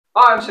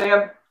Hi, I'm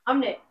Sam.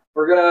 I'm Nick.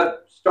 We're gonna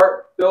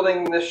start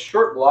building this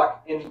short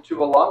block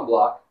into a long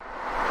block.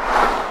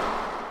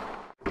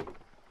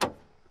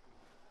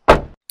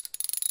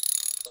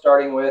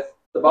 Starting with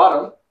the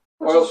bottom,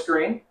 oil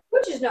screen.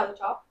 Which is now the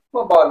top.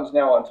 Well, bottom's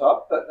now on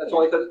top, but that's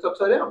only because it's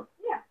upside down.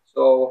 Yeah.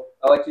 So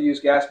I like to use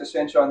gasket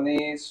cinch on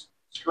these.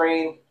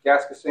 Screen,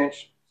 gasket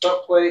cinch,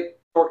 sub plate,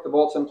 torque the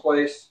bolts in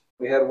place.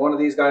 We had one of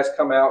these guys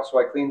come out,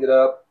 so I cleaned it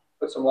up,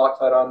 put some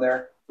Loctite on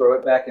there, throw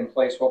it back in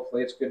place.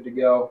 Hopefully it's good to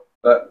go.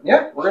 But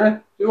yeah, we're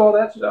gonna do all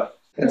that stuff.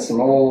 That's some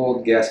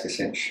old gasket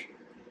cinch.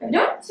 I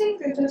don't think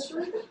that that's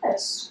really the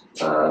best.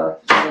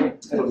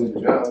 It'll do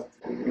the job.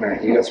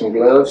 Alright, you got some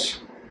gloves?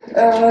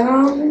 What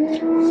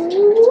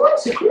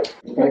is it?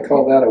 I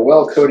call that a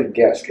well-coated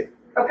gasket.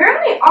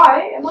 Apparently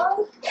I am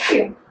on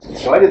video.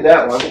 So I did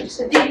that one.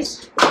 So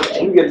these.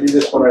 You get to do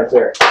this one right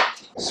there.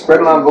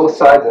 Spread it on both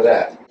sides of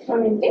that. I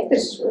think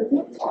this is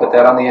working. Put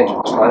that on the engine.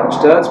 Line up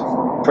studs,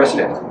 press it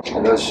in.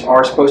 And those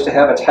are supposed to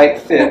have a tight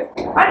fit.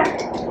 I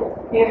know.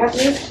 You have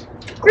to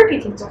grippy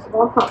things off the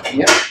ball, huh?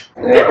 Yep.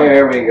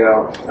 There we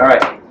go.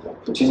 Alright.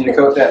 Continue to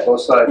coat that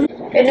both sides.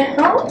 And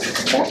now,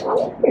 that's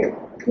on here.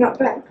 Not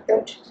bad,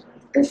 but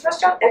it's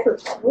first time ever,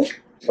 probably.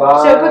 So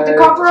put the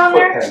copper on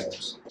there?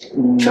 Panels.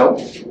 Nope.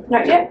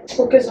 Not yet.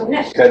 What goes on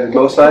next? Cut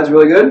both sides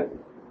really good?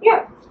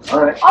 Yeah.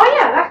 Alright. Oh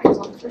yeah, that goes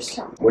on the first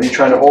time. What are you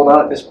trying to hold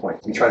on at this point?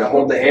 You trying to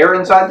hold the air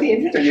inside the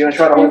engine, or are you going to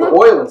try to hold the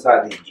oil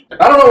inside the engine?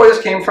 I don't know where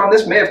this came from.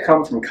 This may have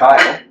come from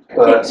Kyle.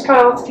 Thanks,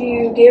 Kyle, if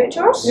you gave it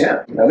to us.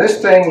 Yeah. Now this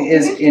thing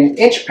is in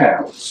inch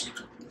pounds.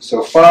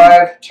 So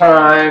 5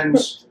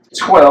 times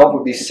 12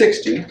 would be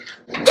 60.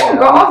 Oh,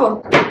 got all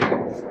of them.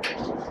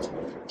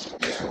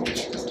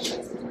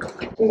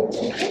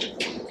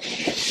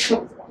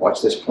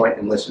 Watch this point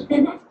and listen.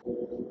 You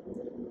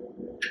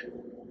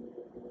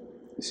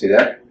see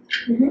that?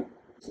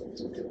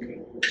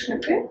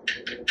 Okay.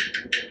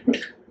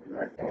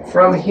 Right.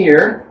 From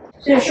here,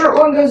 So the short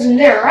one goes in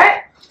there,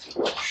 right?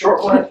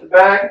 short one at the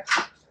back,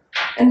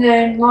 And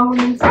then long one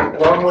in front.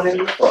 long one in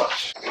the front.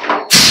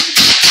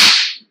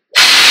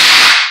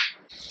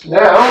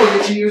 Now we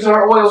get to use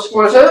our oil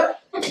squirter.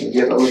 We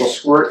give a little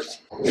squirt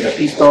with a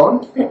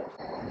piston.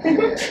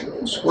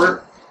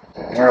 Squirt.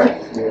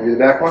 Alright, you gonna do the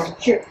back one?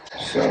 Sure.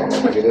 So I'm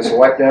gonna give this a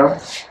wipe down.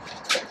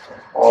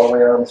 All the way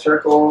around the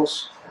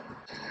circles.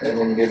 And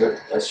then give it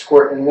a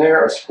squirt in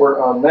there, a squirt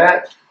on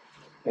that,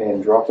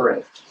 and drop her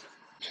in.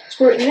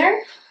 Squirt in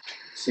there.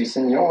 Si,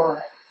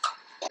 senor.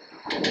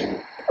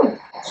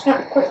 It's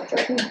not quite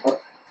dropping.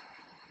 Oh,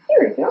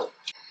 here we go.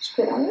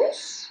 Squirt on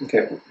this.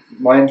 Okay,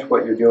 mind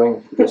what you're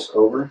doing this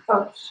over,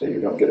 Oh. so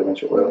you don't get a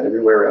bunch of oil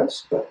everywhere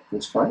else, but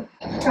it's fine.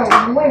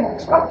 Oh, way more.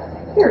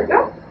 Oh, here we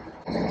go.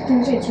 You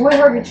can see it's way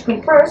harder to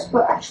compress,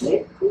 but actually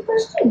it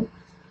compressed in.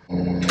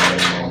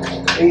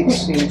 8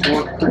 seemed to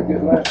work pretty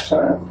good last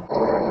time.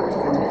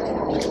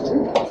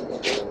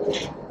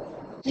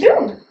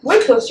 Dude,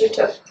 way closer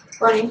to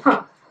running,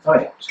 huh? Oh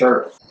yeah,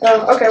 start.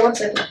 Oh, okay, one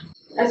second.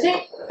 I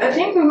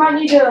think we might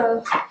need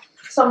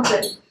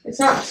something. It's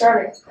not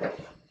starting.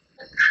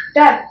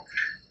 Dad,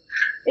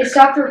 it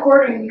stopped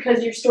recording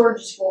because your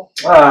storage is full.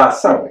 Ah,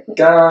 son of a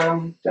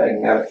gun.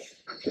 Dang it.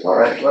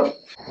 Alright, well,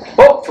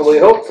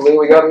 hopefully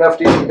we got enough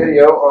decent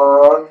video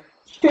on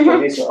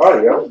decent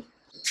audio.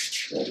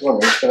 I was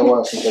wondering, it's been a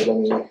while since I've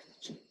done any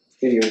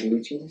video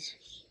deletions.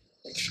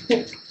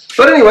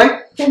 But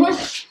anyway,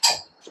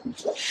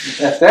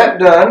 that's that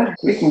done,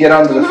 we can get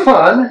on to the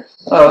fun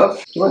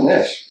of doing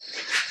this.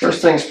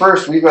 First things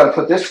first, we've got to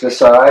put this to the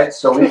side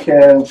so we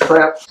can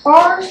prep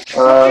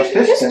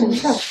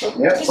pistons.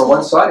 Yeah, for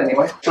one side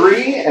anyway.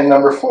 3 and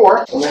number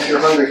 4. Unless you're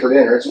hungry for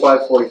dinner, it's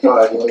 5:45. You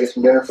want to get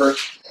some dinner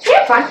first?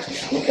 Yeah, fine.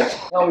 Okay.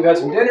 Well, we got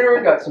some dinner,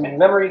 got some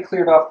memory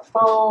cleared off the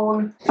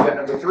phone. You got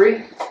number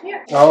 3?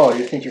 Yeah. Oh,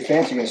 you think you're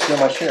fancy? You're going to steal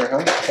my share,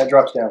 huh? That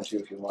drops down too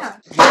if you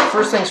want.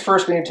 First things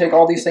first, we need to take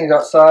all these things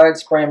outside,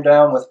 spray them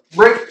down with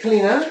brake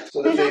cleaner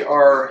so that they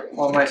are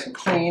all nice and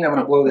clean. I'm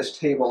going to blow this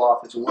table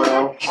off as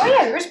well. Oh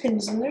yeah, the wrist pin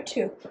is in there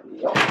too.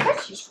 Yep.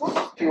 That's useful.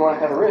 If you want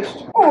to have a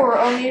wrist. Or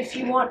only if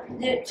you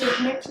want it to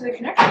connect to the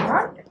connector,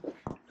 right?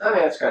 I mean,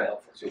 that's kind of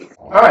helpful too.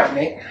 Alright,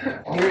 mate.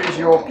 Here is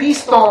your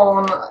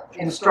piston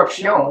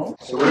instruction.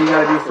 So what do you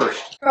got to do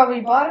first?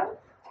 Probably bottom.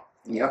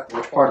 Yep.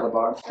 Which part of the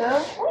bottom?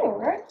 The middle,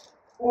 right?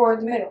 Or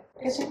the middle.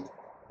 Is it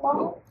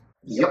bottom?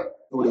 Yep.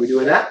 What do we do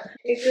with that?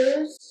 It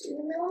goes in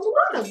the middle of the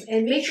bottom.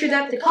 And make sure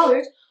that the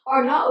colors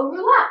are not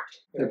overlapped.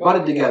 They're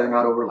butted together,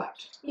 not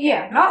overlapped.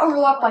 Yeah, not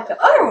overlapped like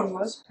the other one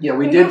was. Yeah,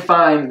 we did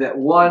find that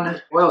one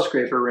oil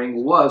scraper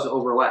ring was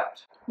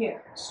overlapped. Yeah.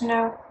 So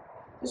now,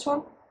 this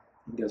one?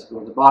 It does go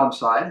to the bottom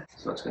side,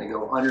 so it's going to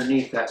go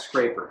underneath that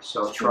scraper.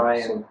 So try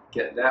and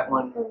get that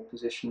one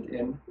positioned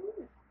in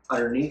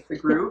underneath the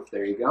groove.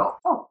 There you go.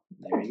 Oh.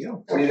 There you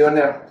go. What are you doing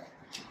now?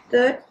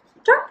 The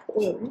top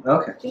one.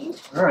 Okay.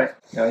 All right.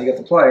 Now you got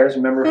the pliers.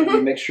 Remember,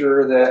 you make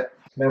sure that,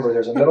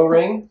 there's a middle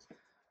ring,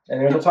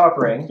 and there's a top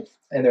ring,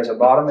 and there's a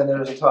bottom, and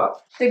there's a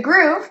top. The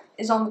groove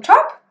is on the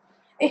top,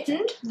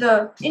 and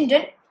the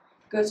indent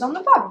goes on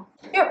the bottom.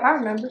 Yep, I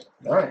remember.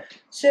 All right.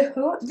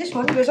 So this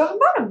one goes on the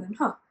bottom then,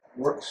 huh?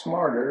 Work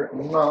smarter,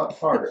 not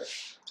harder.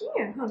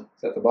 Yeah, huh?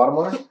 Is that the bottom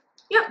one?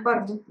 Yep,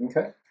 bottom.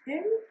 Okay.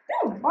 And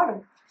boom,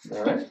 bottom.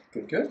 All right.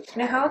 Good, good.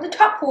 Now the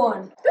top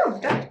one. Boom,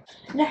 done.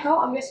 Now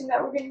I'm guessing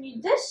that we're gonna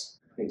need this.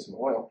 Need some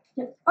oil.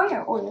 Yep. Oh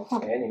yeah, oil, huh?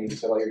 And you need to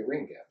fill all your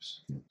ring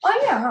gaps. Oh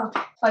yeah,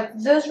 huh? Like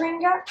those ring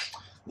gaps?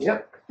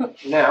 Yep.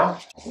 Now,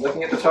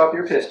 looking at the top of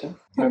your piston,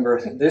 remember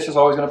this is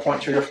always going to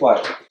point to your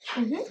flywheel.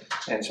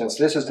 Mm-hmm. And since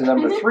this is the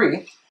number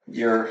 3,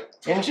 your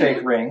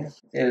intake ring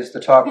is the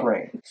top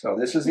ring. So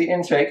this is the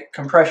intake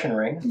compression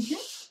ring.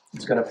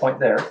 It's going to point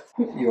there.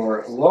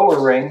 Your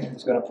lower ring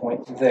is going to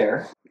point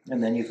there.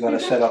 And then you've got to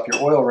set up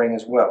your oil ring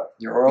as well.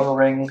 Your oil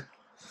ring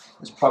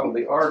is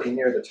probably already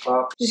near the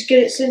top. Just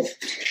get it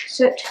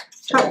set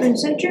top and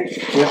center.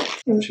 Yep.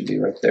 It should be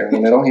right there in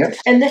the middle. Yep.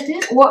 And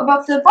then what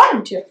about the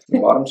bottom 2? The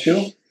bottom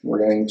 2. We're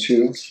going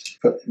to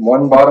put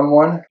one bottom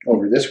one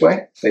over this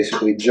way,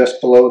 basically just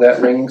below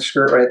that ring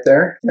skirt right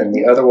there. And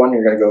the other one,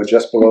 you're going to go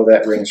just below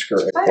that ring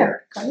skirt right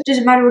there. Does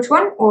it matter which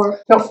one, or?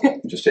 No,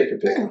 just take your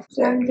pick.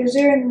 So that one goes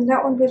there, and then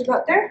that one goes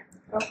about there?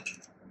 Oh.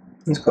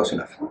 It's close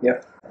enough.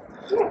 Yep.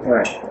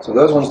 Alright, so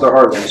those ones are the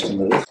hard ones to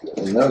move.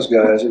 And those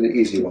guys are the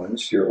easy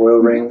ones. Your oil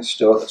ring is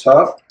still at the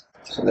top.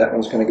 So that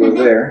one's going to go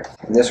there.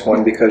 And this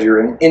one, because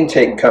your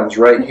intake comes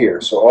right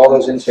here. So all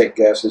those intake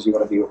gases, you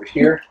want to be over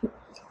here.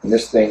 And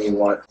this thing you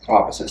want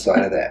opposite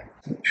side of that.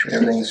 Make sure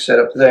everything's set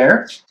up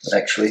there.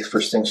 Actually,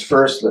 first things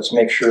first, let's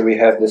make sure we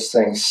have this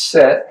thing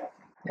set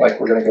like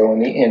we're going to go in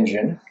the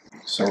engine.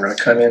 So we're going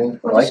to come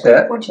in like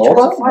that. Hold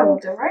on.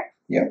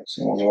 Yep,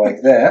 so we'll go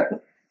like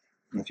that.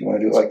 If you want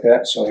to do it like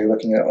that, so you're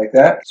looking at it like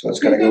that. So it's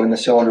going to go in the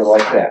cylinder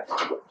like that.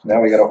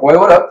 Now we got to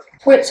oil it up.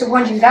 Wait, so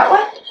pointing that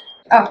way?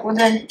 Oh, well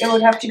then it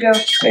would have to go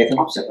Nathan,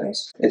 opposite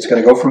ways. It's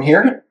going to go from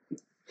here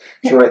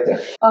to right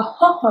there.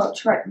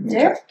 It's right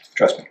there. Okay.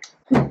 Trust me.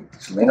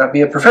 I may not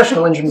be a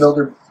professional engine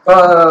builder,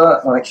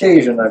 but on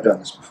occasion I've done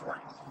this before.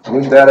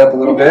 Lube that up a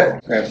little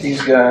bit. Grab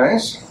these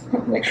guys.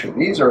 Make sure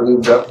these are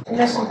lubed up.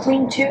 Nice and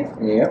clean too.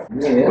 Yep.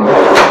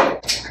 Yeah.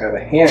 Grab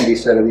a handy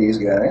set of these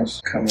guys.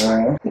 Come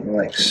around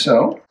like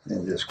so.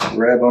 And just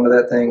grab onto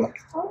that thing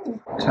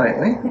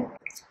tightly.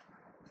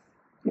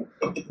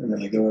 And then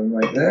we go in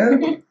like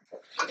that.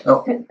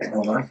 Oh,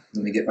 hold on.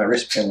 Let me get my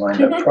wrist pin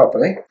lined up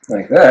properly.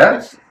 Like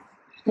that.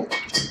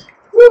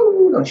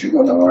 Woo! Don't you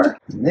go nowhere.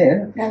 And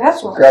then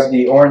grab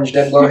the orange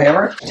dead blow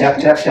hammer. Tap,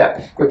 tap,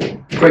 tap. Quickly.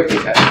 Quickly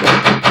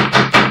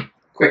tap.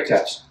 Quick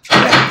taps.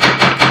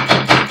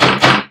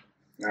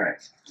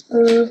 Alright.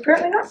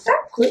 Apparently not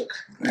that quick.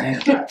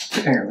 And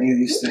apparently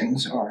these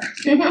things are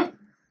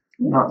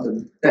not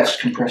the best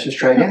compressors.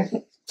 Try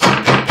again.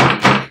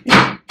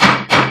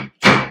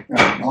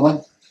 Alright, hold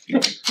on.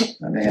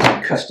 I may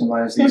have to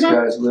customize these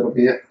guys a little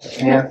bit.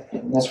 Yeah,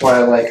 and that's why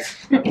I like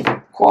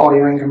quality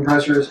ring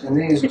compressors, and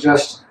these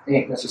just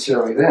ain't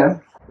necessarily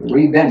them.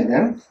 Rebend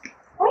them.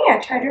 Oh yeah,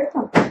 tighter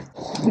up.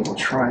 We'll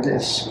try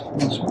this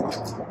one.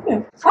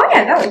 Yeah. Oh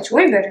yeah, that looks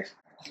way better.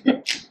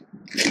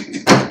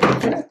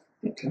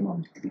 Come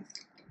on.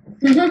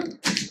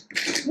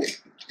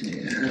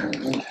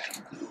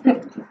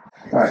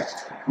 Alright,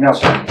 now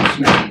start.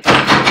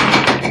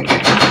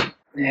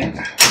 And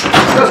it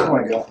doesn't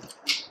want to go.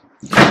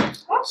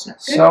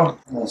 So,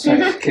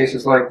 in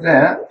cases like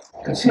that,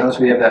 because notice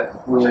we have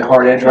that really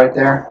hard edge right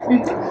there.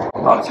 A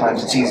lot of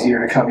times it's easier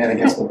to come in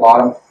against the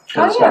bottom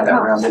because it's got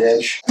that rounded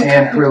edge.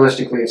 And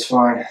realistically, it's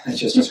fine. It's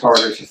just as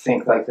harder if you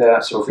think like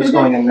that. So if it's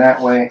going in that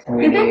way,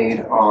 we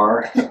need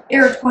our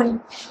arrow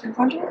pointing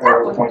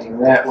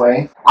that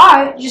way.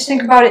 I just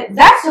think about it.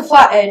 That's the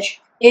flat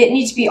edge. It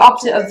needs to be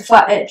opposite of the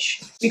flat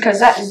edge because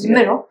that is the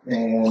middle.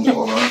 And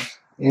hold on.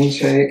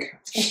 Intake.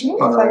 So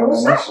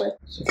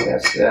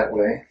that's that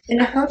way. And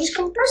now I'll just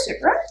compress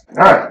it, right?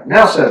 Alright,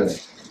 now 7.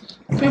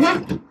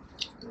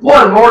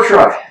 One more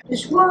try.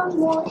 Just one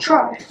more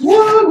try.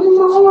 One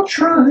more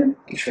try. Get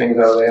your fingers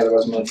out of the way,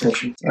 otherwise I'm going to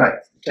pinch you. Alright,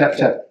 tap,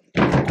 tap.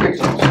 Quick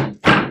taps.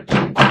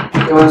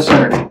 Go in the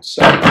center.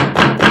 Stop.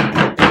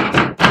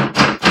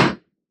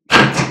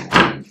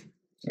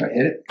 Alright,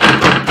 hit it.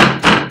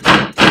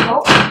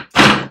 Oh.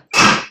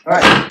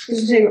 Alright. This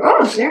is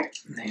almost there.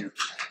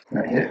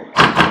 Alright, hit it.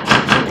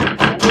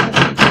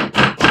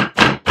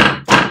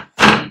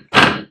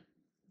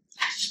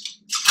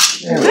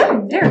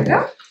 There we go.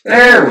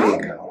 There we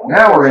go.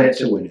 Now we're in it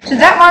to win it. So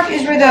that mark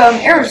is where the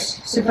arrow's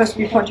supposed to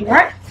be pointing,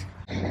 right?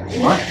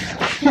 What?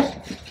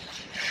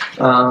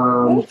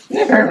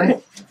 Yeah,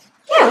 apparently.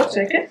 Yeah, looks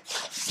like it.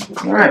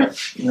 Alright,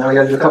 now we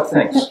gotta do a couple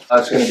things.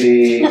 It's gonna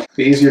be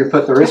easier to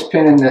put the wrist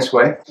pin in this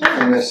way,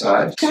 on this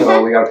side.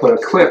 So we gotta put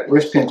a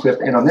wrist pin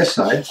clip in on this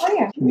side. Oh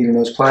yeah. Needing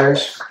those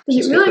pliers.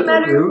 Does it really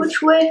matter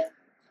which way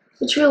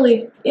it's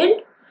really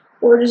in?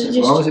 Or does it just...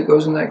 As long as it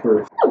goes in that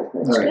groove. Oh,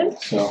 that's good.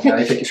 So now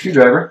you take your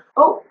screwdriver.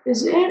 Oh,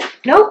 is it in?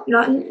 Nope,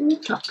 not in the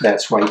top.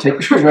 That's why you take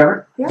your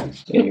screwdriver. Yeah.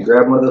 And you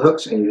grab one of the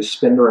hooks and you just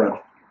spin it around.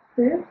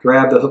 Yeah.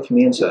 Grab the hook from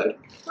the inside.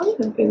 Oh,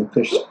 yeah. And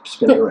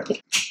spin it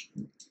around.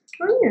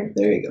 Oh, yeah.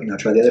 There you go. Now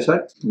try the other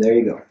side. There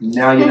you go.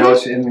 Now you know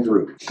it's in the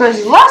groove.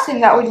 Because the last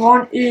thing that we'd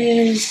want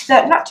is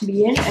that nut to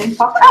be in and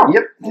pop out.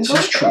 Yep, this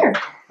is true.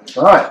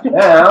 Alright,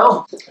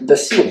 now the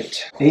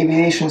sealant.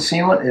 Aviation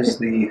sealant is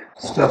the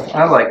stuff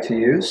I like to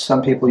use.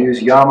 Some people use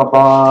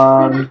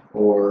Yamabond,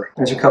 or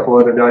there's a couple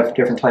other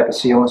different type of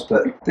sealants,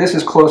 but this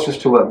is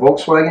closest to what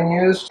Volkswagen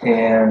used,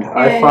 and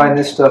I find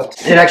this stuff,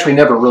 it actually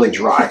never really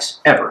dries,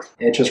 ever.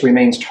 It just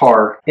remains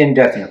tar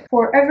indefinitely.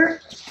 Forever?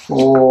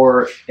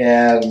 Forever.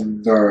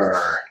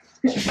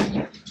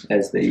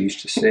 As they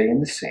used to say in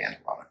the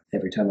Sandlot.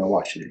 Every time I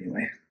watch it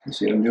anyway. You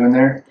see what I'm doing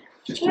there?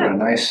 Just doing a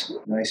nice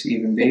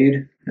even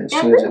bead. As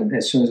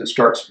soon as it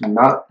starts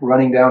not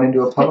running down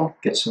into a puddle,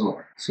 get some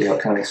more. See how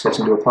it kind of sets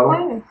into a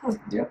puddle?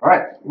 Yep. All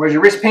right. Where's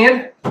your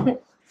wristband? All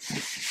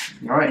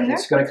right.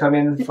 It's going to come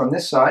in from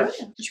this side.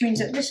 Which means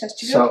that this has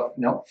to go. So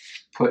no,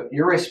 put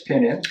your wrist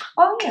pin in.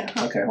 Oh yeah.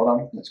 Okay. Hold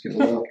on. Let's give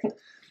it a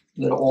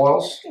little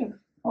oils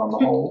on the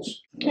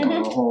holes,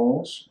 on the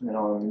holes, and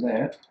on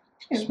that.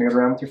 Smear it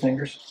around with your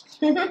fingers.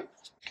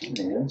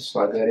 And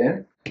slide that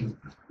in.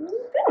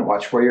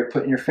 Watch where you're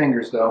putting your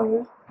fingers,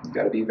 though. You've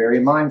got to be very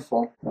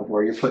mindful of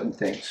where you're putting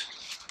things.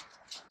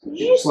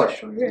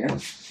 Flush. Yeah.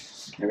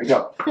 Here we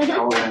go.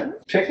 Now we're going to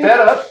pick that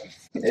up.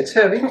 It's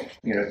heavy.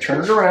 You're going to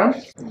turn it around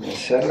and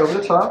set it over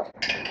the top.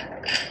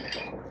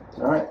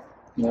 All right.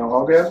 Now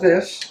I'll grab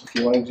this. If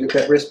you want to do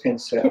that wrist pin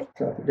set,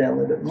 drop it down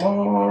a little bit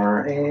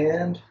more,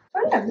 and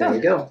there we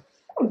go.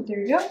 Oh, there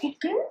you go.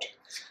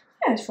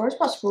 Yeah, as far as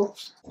possible.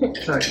 All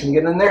right, can you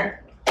get in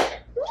there?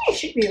 You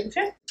should be able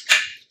to.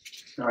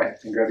 All right,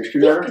 and grab your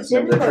screwdriver.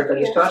 Remember that trick I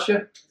just taught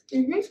you?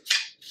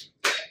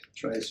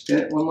 Try to spin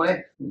it one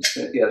way and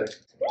spin it the other.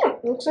 Yeah,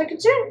 looks like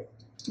it's in.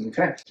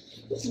 Okay.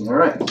 All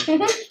right.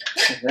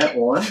 That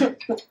one.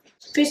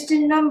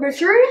 Piston number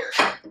 3.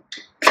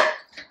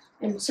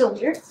 And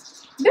cylinder.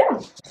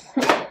 Boom.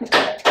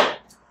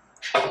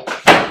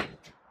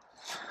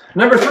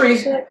 Number 3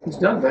 is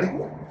done, buddy.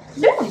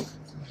 Boom.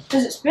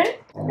 Does it spin?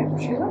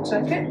 Sure looks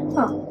like it.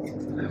 Huh.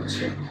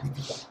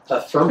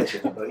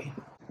 Affirmative, buddy.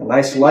 A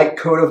nice light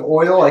coat of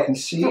oil I can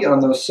see on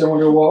those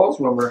cylinder walls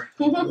when we're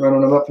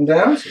running them up and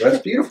down, so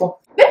that's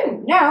beautiful.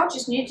 Boom! Now,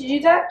 just need to do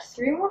that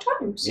 3 more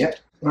times. Yep.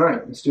 All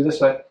right, let's do this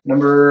side.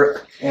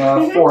 Number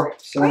 4.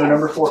 Cylinder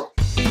number 4.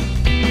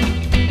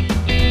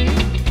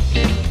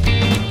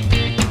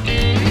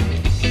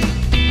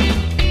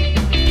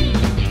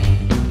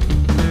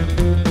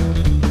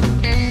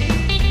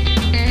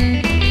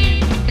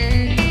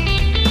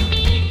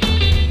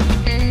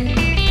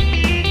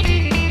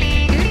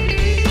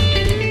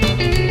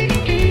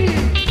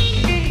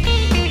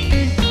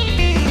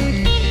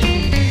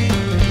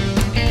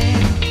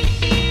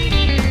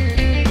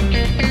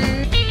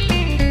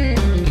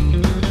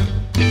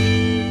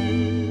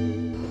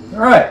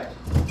 All right,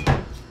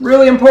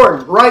 really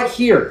important, right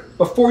here,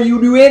 before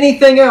you do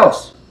anything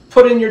else,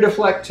 put in your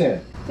deflect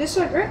tin. This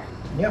side, right?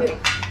 Yep.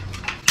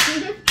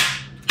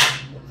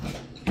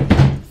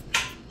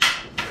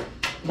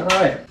 All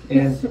right,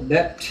 and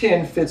that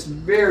tin fits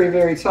very,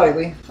 very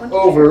tightly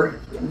over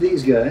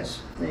these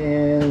guys.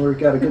 And we've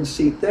got a good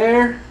seat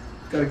there,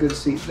 got a good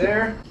seat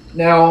there.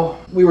 Now,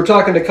 we were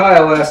talking to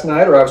Kyle last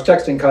night, or I was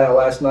texting Kyle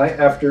last night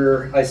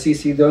after I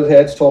CC'd those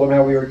heads, told him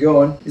how we were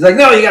going. He's like,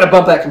 no, you got to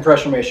bump that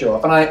compression ratio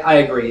up. And I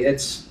agree.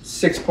 It's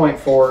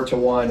 6.4 to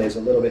 1 is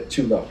a little bit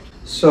too low.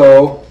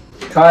 So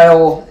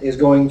Kyle is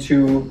going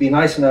to be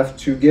nice enough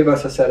to give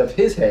us a set of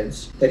his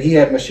heads that he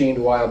had machined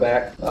a while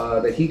back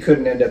that he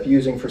couldn't end up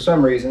using for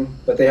some reason,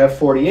 but they have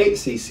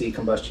 48cc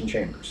combustion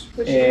chambers.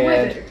 Which is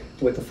way better.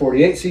 With the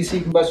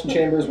 48cc combustion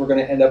chambers, we're going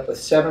to end up with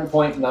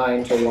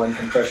 7.9 to 1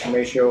 compression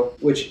ratio,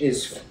 which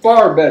is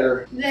far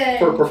better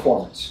for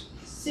performance.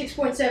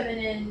 6.7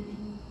 and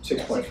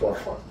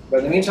 6.4. But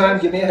in the meantime,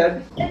 give me a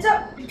head. Heads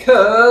up.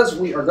 Because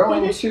we are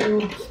going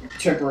to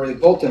temporarily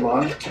bolt them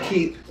on to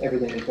keep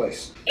everything in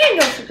place. And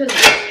also because it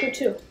looks cool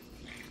too.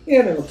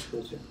 And it looks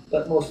cool too.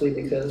 But mostly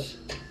because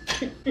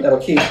that'll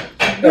keep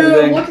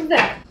everything look at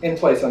that. in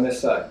place on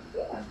this side.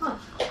 Yeah, huh.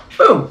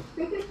 Boom.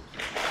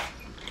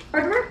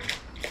 Hard work?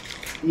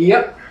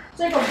 Yep. It's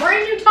like a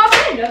brand new top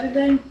end other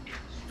than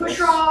push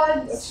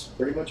rods. That's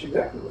pretty much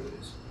exactly what it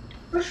is.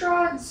 Push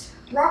rods,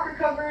 rocker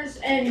covers,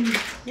 and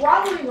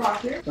probably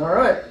rocker. All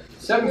right.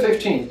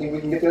 7:15. Think we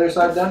can get the other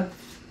side done?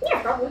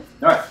 Yeah, probably.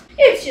 All right.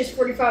 It's just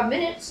 45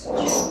 minutes.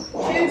 Just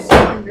 2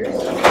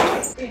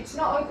 cylinders. It's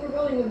not like we're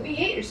building a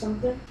V8 or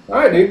something. All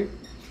right, dude.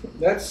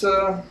 That's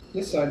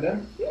this side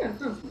done. Yeah.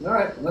 Huh. All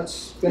right. Let's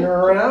spin her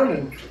around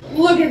and.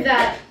 Look at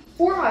that.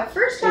 For my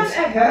first time It's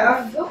ever.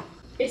 half.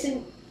 It's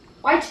an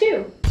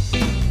I2.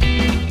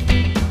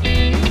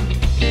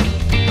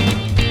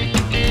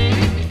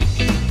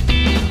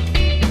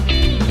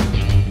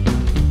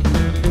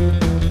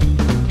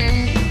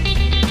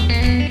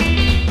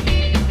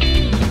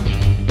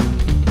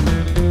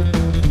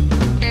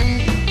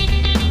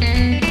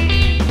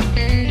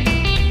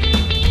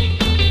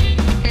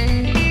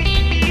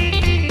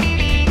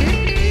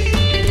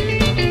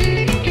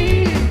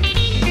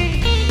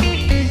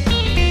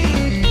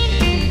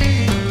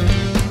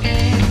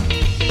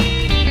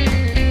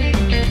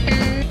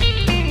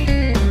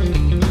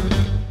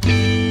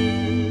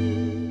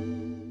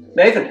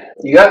 Nathan,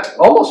 You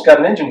almost got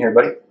an engine here,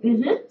 buddy.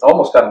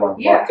 Almost got one.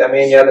 Yeah. I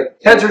mean, yeah, the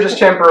heads are just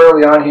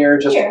temporarily on here,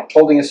 just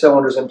holding the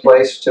cylinders in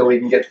place till we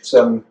can get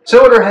some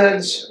cylinder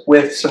heads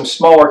with some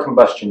smaller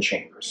combustion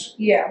chambers.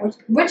 Yeah,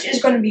 which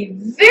is going to be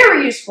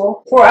very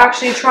useful for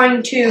actually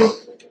trying to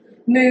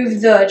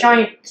move the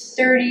giant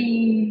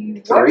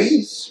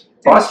 30s?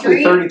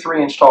 Possibly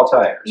 33-inch tall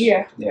tires.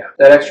 Yeah. Yeah.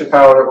 That extra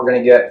power that we're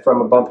going to get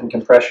from a bump and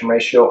compression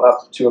ratio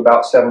up to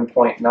about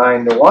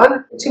 7.9 to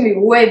 1. It's going to be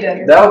way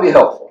better. That'll be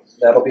helpful.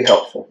 That'll be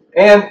helpful.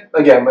 And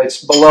again,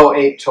 it's below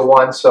 8 to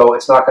 1, so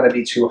it's not going to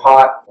be too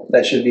hot.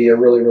 That should be a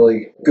really,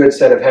 really good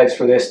set of heads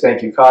for this.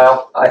 Thank you,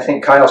 Kyle. I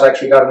think Kyle's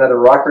actually got another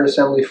rocker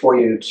assembly for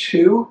you,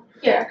 too.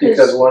 Yeah.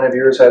 Because one of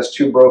yours has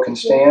 2 broken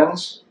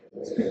stands.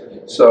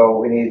 So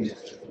we need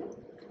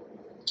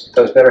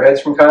those better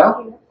heads from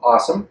Kyle.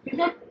 Awesome.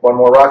 One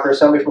more rocker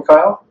assembly from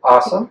Kyle.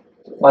 Awesome.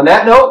 On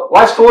that note,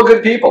 life's full of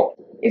good people.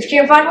 If you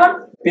can't find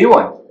one, Be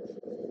one.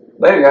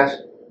 Later, guys.